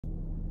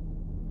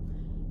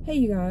Hey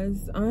you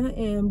guys, I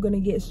am gonna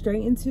get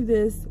straight into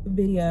this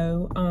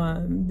video.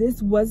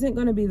 This wasn't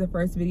gonna be the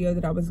first video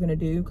that I was gonna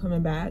do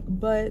coming back,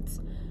 but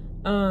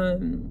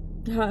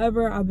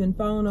however, I've been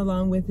following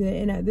along with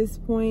it, and at this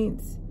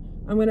point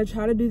I'm gonna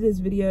try to do this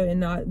video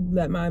and not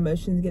let my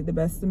emotions get the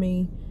best of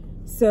me.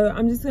 So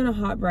I'm just gonna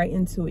hop right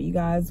into it, you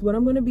guys. What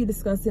I'm gonna be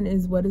discussing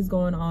is what is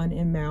going on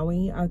in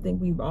Maui. I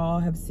think we've all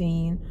have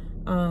seen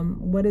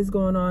what is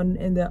going on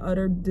and the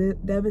utter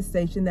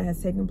devastation that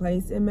has taken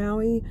place in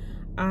Maui.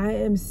 I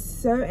am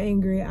so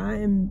angry.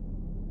 I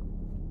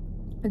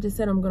just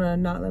said I'm gonna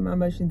not let my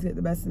emotions get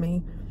the best of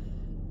me.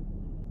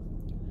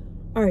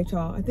 All right,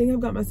 y'all, I think I've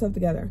got myself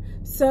together.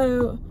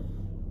 So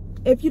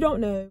if you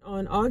don't know,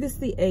 on August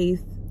the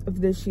 8th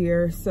of this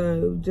year,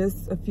 so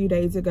just a few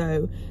days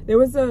ago, there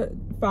was a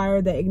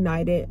fire that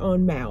ignited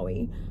on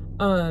Maui.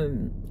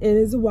 It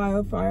is a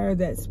wildfire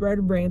that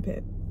spread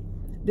rampant.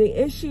 The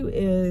issue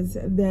is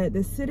that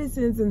the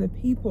citizens and the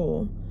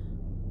people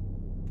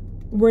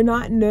were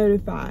not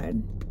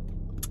notified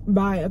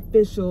by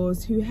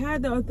officials who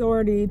had the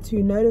authority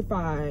to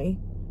notify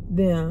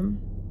them.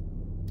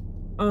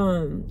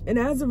 And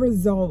as a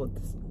result,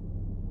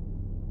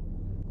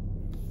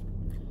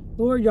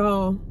 Lord,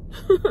 y'all,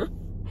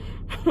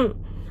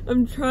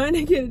 I'm trying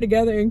to get it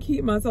together and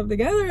keep myself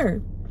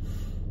together.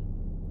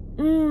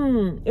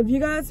 If you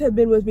guys have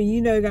been with me,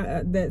 you know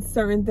that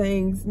certain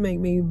things make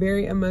me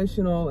very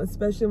emotional,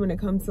 especially when it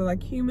comes to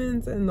like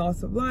humans and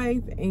loss of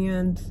life.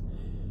 And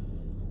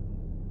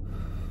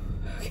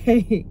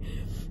okay,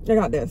 I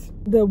got this.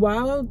 The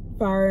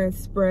wildfire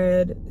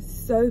spread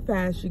so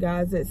fast, you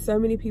guys, that so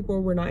many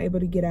people were not able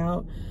to get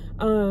out.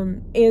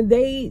 And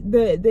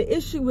the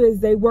issue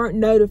is they weren't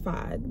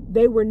notified.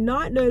 They were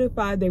not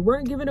notified. They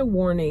weren't given a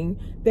warning.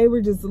 They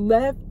were just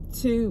left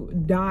to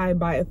die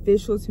by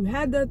officials who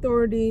had the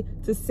authority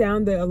to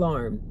sound the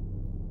alarm.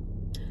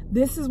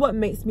 This is what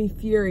makes me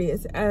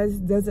furious, as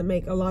doesn't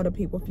make a lot of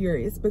people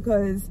furious,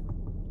 because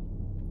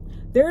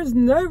there's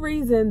no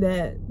reason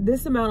that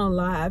this amount of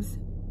lives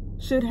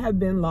should have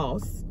been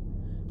lost.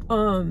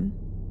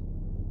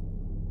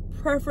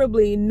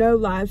 Preferably no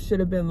lives should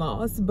have been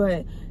lost,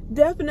 but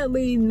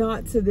definitely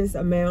not to this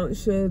amount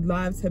should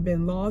lives have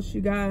been lost,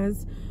 you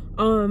guys.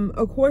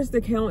 Of course the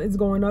count is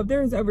going up.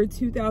 There's over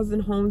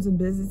 2,000 homes and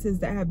businesses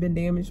that have been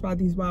damaged by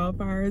these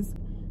wildfires.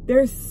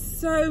 There's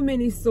so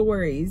many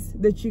stories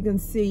that you can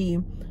see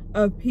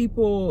of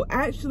people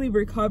actually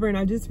recovering.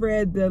 I just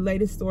read the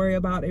latest story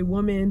about a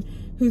woman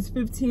whose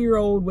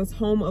 15-year-old was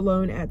home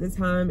alone at the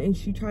time, and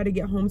she tried to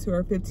get home to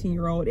her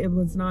 15-year-old and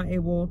was not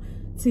able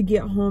to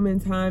get home in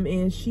time,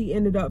 and she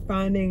ended up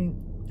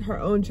finding her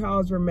own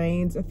child's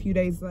remains a few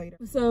days later.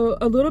 So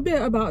a little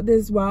bit about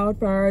this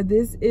wildfire.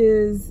 This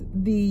is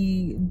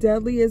the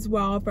deadliest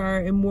wildfire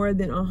in more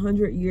than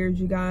 100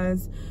 years, you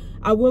guys.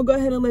 I will go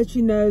ahead and let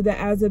you know that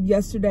as of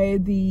yesterday,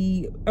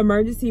 the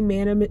emergency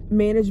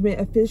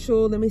management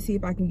official, let me see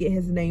if I can get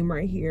his name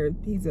right here.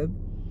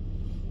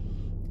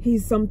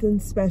 He's something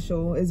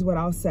special is what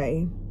I'll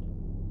say.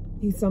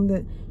 He's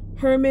something,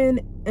 Herman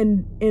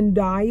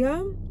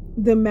Ndaya,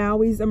 the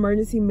Maui's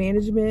emergency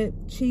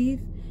management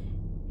chief.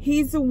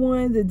 He's the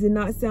one that did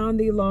not sound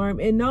the alarm.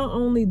 And not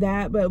only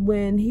that, but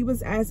when he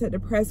was asked at the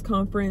press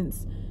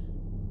conference,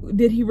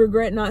 did he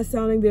regret not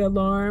sounding the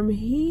alarm?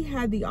 He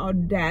had the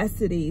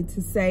audacity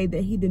to say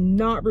that he did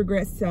not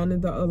regret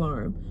sounding the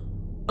alarm.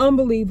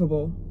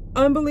 Unbelievable.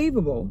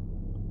 Unbelievable.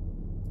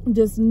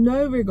 Just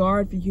no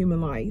regard for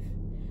human life.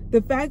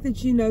 The fact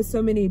that you know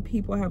so many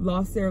people have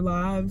lost their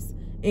lives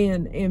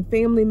and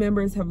family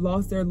members have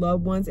lost their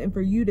loved ones, and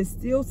for you to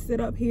still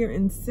sit up here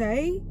and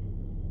say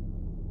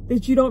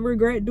that you don't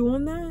regret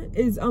doing that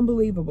is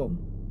unbelievable.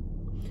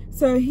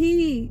 So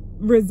he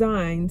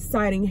resigned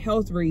citing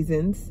health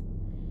reasons.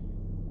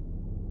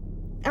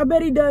 I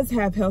bet he does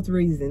have health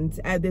reasons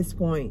at this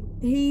point.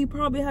 He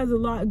probably has a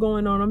lot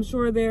going on. I'm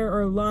sure there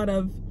are a lot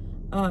of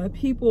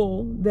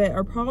people that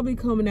are probably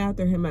coming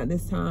after him at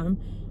this time.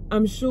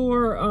 I'm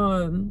sure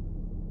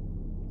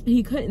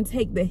he couldn't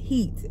take the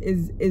heat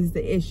is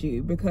the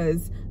issue,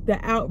 because the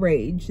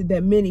outrage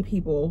that many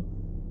people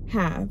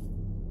have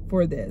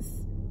for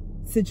this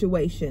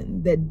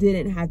situation that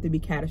didn't have to be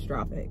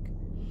catastrophic.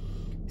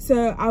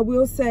 So I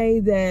will say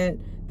that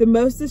the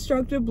most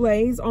destructive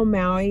blaze on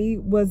Maui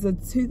was a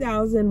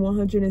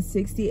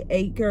 2,160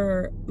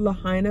 acre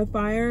Lahaina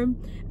fire.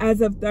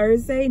 As of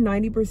Thursday,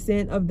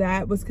 90% of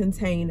that was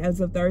contained as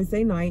of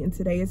Thursday night, and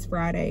today is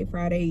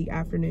Friday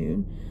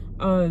afternoon.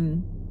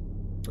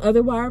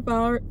 Other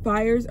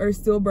wildfires are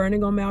still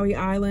burning on Maui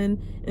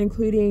Island,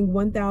 including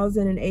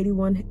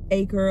 1,081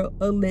 acre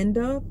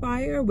Olinda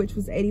fire, which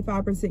was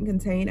 85%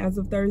 contained as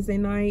of Thursday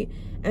night.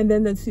 And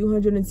then the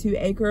 202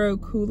 acre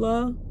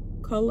Kula,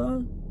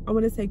 I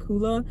want to say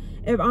Kula.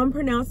 If I'm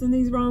pronouncing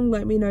these wrong,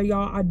 let me know,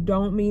 y'all. I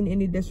don't mean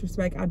any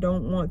disrespect. I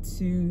don't want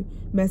to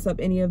mess up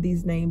any of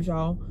these names,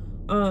 y'all.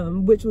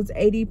 Which was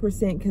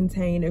 80%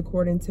 contained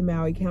according to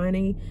Maui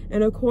County.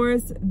 And of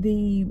course,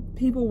 the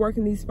people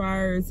working these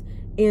fires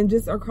and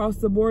just across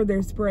the board,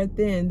 they're spread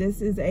thin.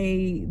 This is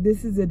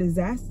a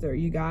disaster,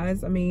 you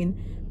guys. I mean,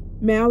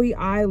 Maui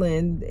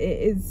Island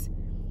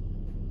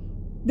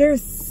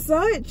there's so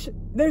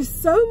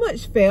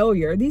much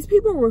failure. These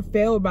people were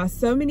failed by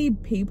so many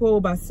people,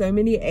 by so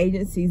many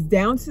agencies,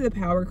 down to the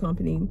power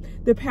company.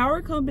 The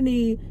power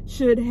company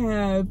should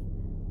have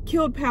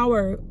killed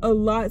power a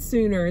lot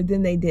sooner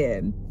than they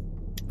did.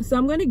 So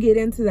I'm going to get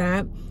into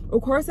that.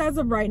 Of course, as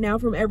of right now,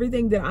 from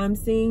everything that I'm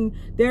seeing,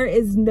 there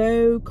is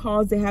no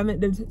cause. They haven't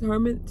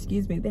determined,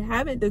 they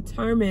haven't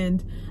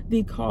determined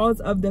the cause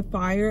of the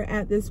fire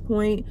at this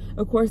point.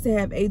 Of course, they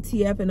have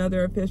ATF and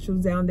other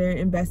officials down there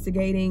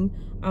investigating,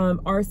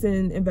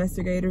 arson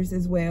investigators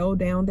as well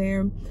down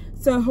there.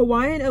 So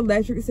Hawaiian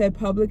Electric said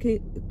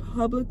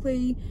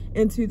publicly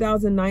in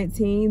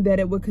 2019 that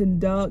it would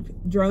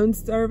conduct drone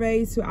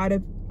surveys to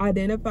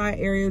identify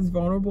areas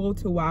vulnerable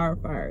to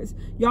wildfires.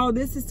 Y'all,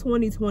 this is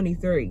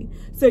 2023.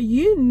 So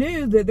you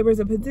knew that there was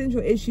a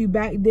potential issue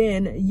back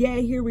then, yet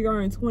here we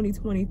are in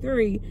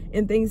 2023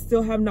 and things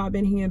still have not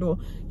been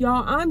handled.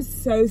 Y'all, I'm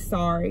so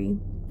sorry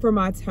for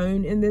my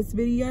tone in this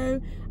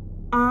video.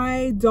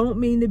 I don't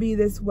mean to be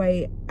this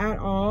way at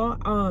all.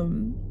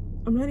 I'm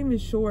not even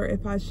sure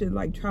if I should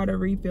like try to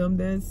refilm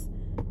this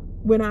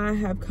when I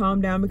have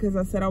calmed down, because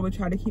I said I would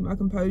try to keep my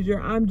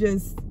composure. I'm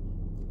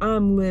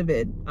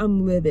livid.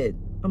 I'm livid.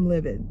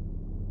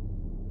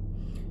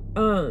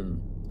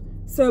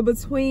 So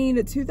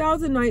between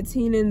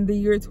 2019 and the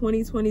year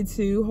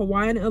 2022,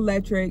 Hawaiian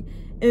Electric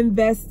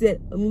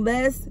invested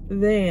less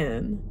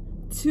than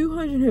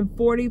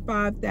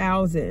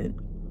 $245,000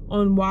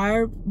 on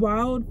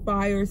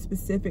wildfire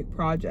specific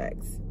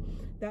projects.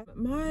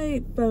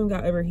 My phone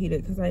got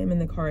overheated because I am in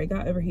the car. It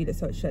got overheated,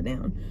 so it shut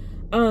down.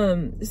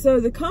 So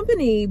the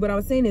company, what I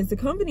was saying is the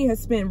company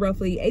has spent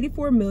roughly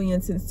 $84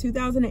 million since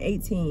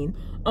 2018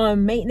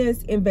 on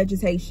maintenance and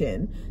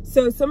vegetation.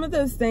 So some of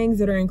those things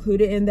that are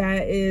included in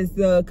that is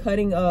the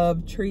cutting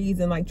of trees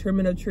and like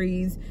trimming of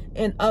trees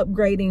and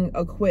upgrading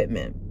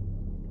equipment.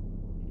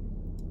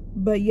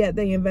 But yet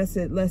they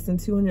invested less than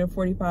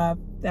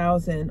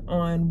 $245,000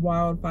 on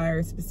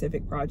wildfire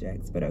specific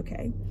projects. But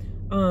okay.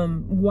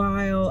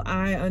 While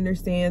I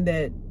understand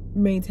that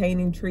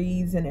maintaining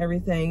trees and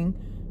everything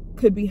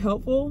could be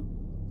helpful,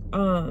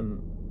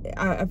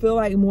 I feel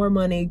like more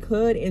money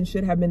could and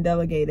should have been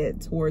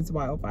delegated towards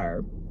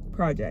wildfire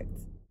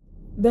projects.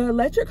 The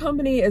electric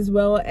company, as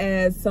well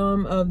as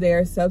some of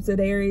their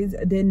subsidiaries,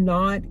 did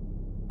not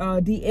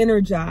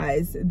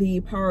de-energize the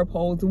power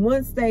poles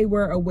once they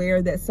were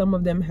aware that some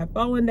of them have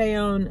fallen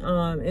down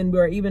and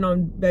were even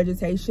on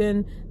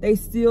vegetation. They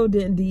still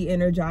didn't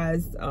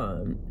de-energize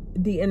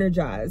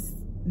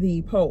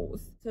the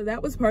poles. So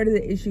that was part of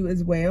the issue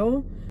as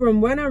well.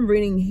 From what I'm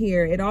reading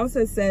here, it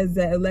also says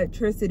that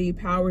electricity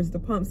powers the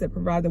pumps that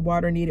provide the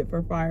water needed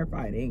for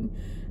firefighting.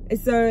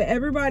 So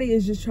everybody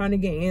is just trying to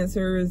get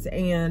answers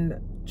and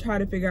try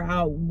to figure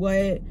out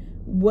what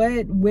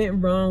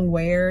went wrong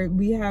where.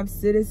 We have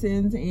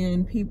citizens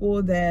and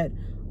people that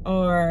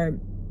are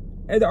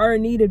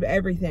in need of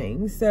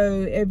everything.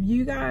 So if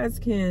you guys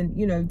can,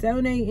 you know,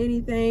 donate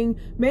anything,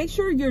 make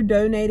sure you're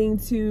donating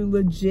to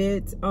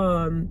legit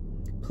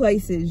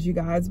places, you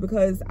guys,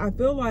 because I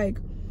feel like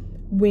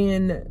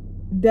when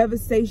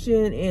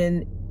devastation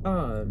and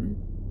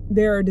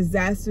there are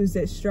disasters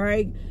that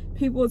strike,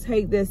 people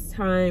take this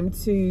time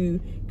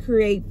to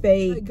create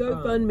fake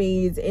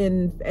GoFundMes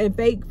and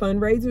fake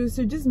fundraisers.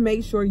 So just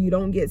make sure you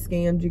don't get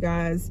scammed, you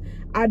guys.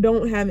 I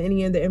don't have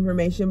any of the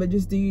information, but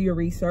just do your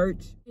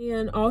research.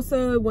 And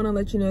also want to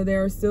let you know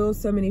there are still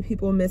so many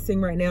people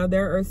missing right now.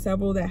 There are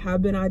several that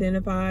have been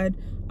identified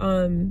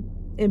and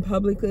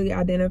publicly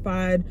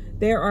identified.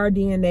 There are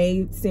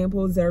DNA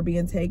samples that are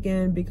being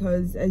taken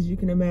because, as you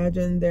can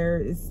imagine,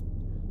 there is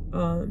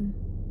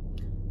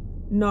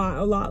not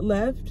a lot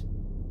left.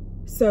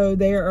 So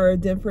there are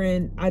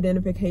different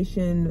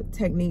identification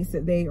techniques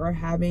that they are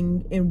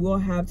having and will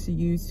have to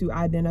use to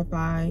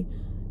identify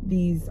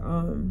these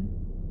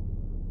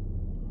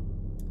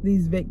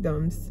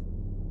victims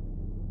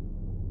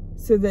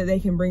so that they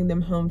can bring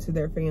them home to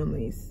their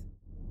families.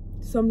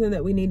 Something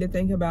that we need to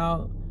think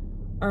about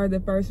are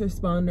the first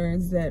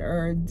responders that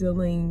are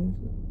dealing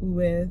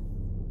with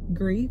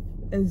grief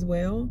as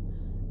well.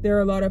 There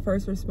are a lot of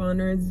first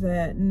responders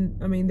that,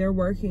 I mean, they're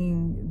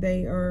working,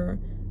 they are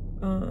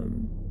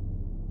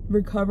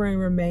recovering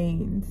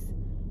remains.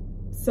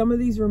 Some of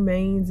these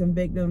remains and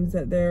victims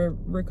that they're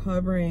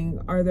recovering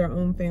are their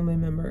own family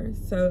members.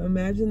 So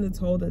imagine the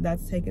toll that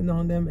that's taken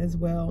on them as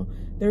well.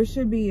 There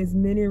should be as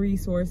many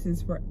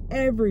resources for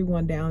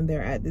everyone down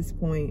there at this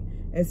point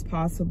as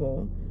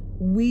possible.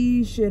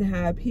 We should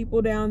have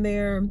people down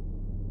there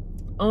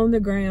on the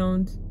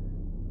ground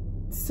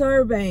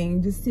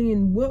surveying, just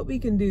seeing what we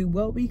can do,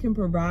 what we can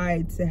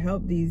provide to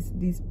help these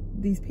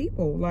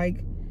people.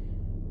 Like,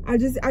 I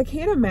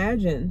can't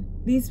imagine.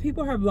 These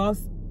people have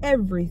lost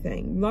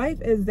everything. Life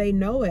as they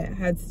know it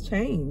has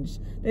changed.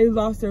 They've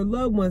lost their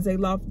loved ones. They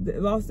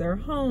lost their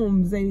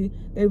homes. They've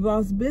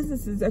lost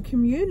businesses, a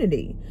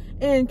community.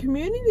 And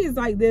communities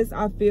like this,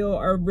 I feel,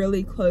 are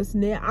really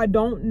close-knit. I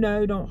don't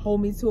know, don't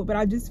hold me to it, but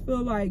I just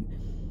feel like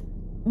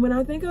when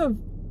I think of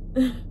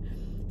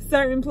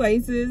certain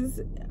places,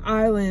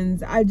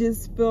 islands, I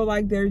just feel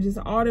like they're just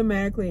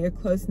automatically a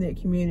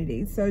close-knit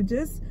community. So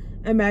just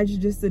imagine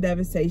just the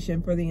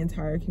devastation for the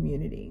entire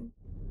community.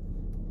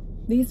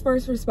 These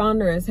first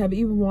responders have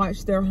even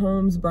watched their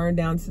homes burn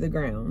down to the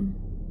ground.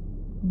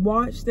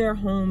 Watched their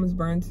homes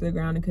burn to the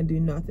ground and can do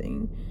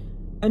nothing.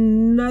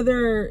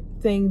 Another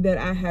thing that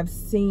I have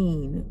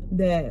seen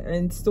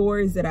and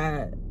stories that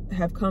I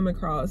have come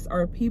across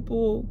are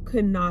people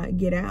could not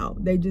get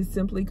out. They just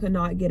simply could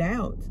not get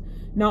out.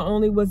 Not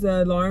only was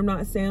the alarm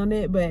not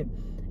sounded, but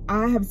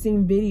I have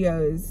seen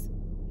videos.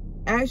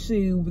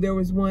 Actually, there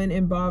was one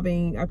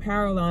involving a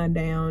power line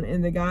down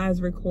and the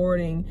guy's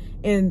recording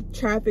and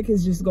traffic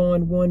is just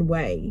going one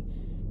way.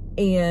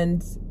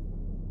 And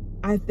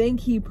I think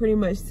he pretty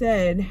much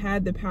said,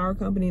 had the power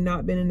company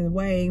not been in the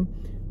way,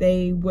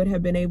 they would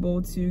have been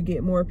able to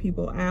get more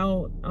people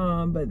out,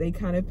 but they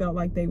kind of felt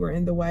like they were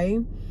in the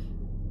way.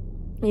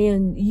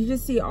 And you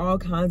just see all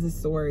kinds of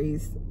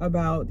stories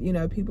about, you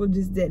know, people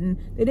just they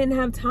didn't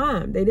have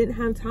time. They didn't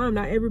have time.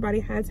 Not everybody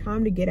had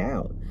time to get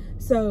out.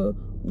 So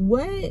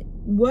what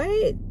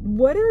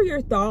are your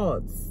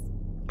thoughts?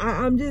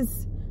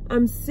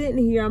 I'm sitting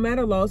here, I'm at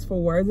a loss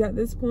for words at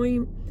this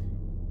point,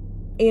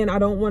 and I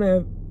don't want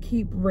to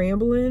keep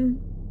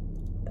rambling.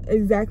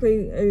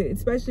 Exactly,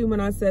 especially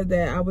when I said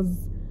that I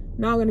was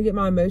not going to get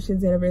my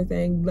emotions and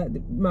everything, let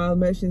my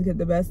emotions get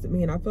the best of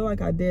me, and I feel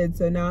like I did.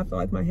 So now I feel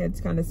like my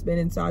head's kind of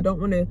spinning, so I don't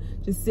want to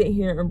just sit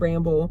here and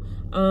ramble,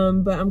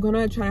 but I'm going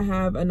to try to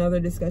have another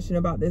discussion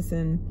about this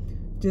and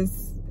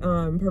just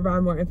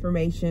provide more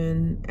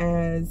information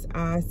as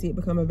I see it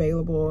become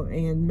available,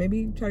 and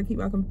maybe try to keep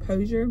my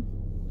composure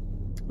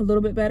a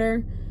little bit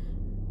better.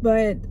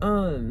 But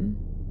I'm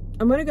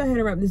going to go ahead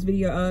and wrap this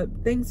video up.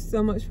 Thanks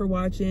so much for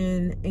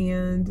watching,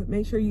 and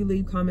make sure you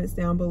leave comments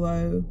down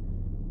below.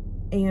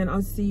 And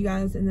I'll see you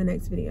guys in the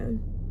next video.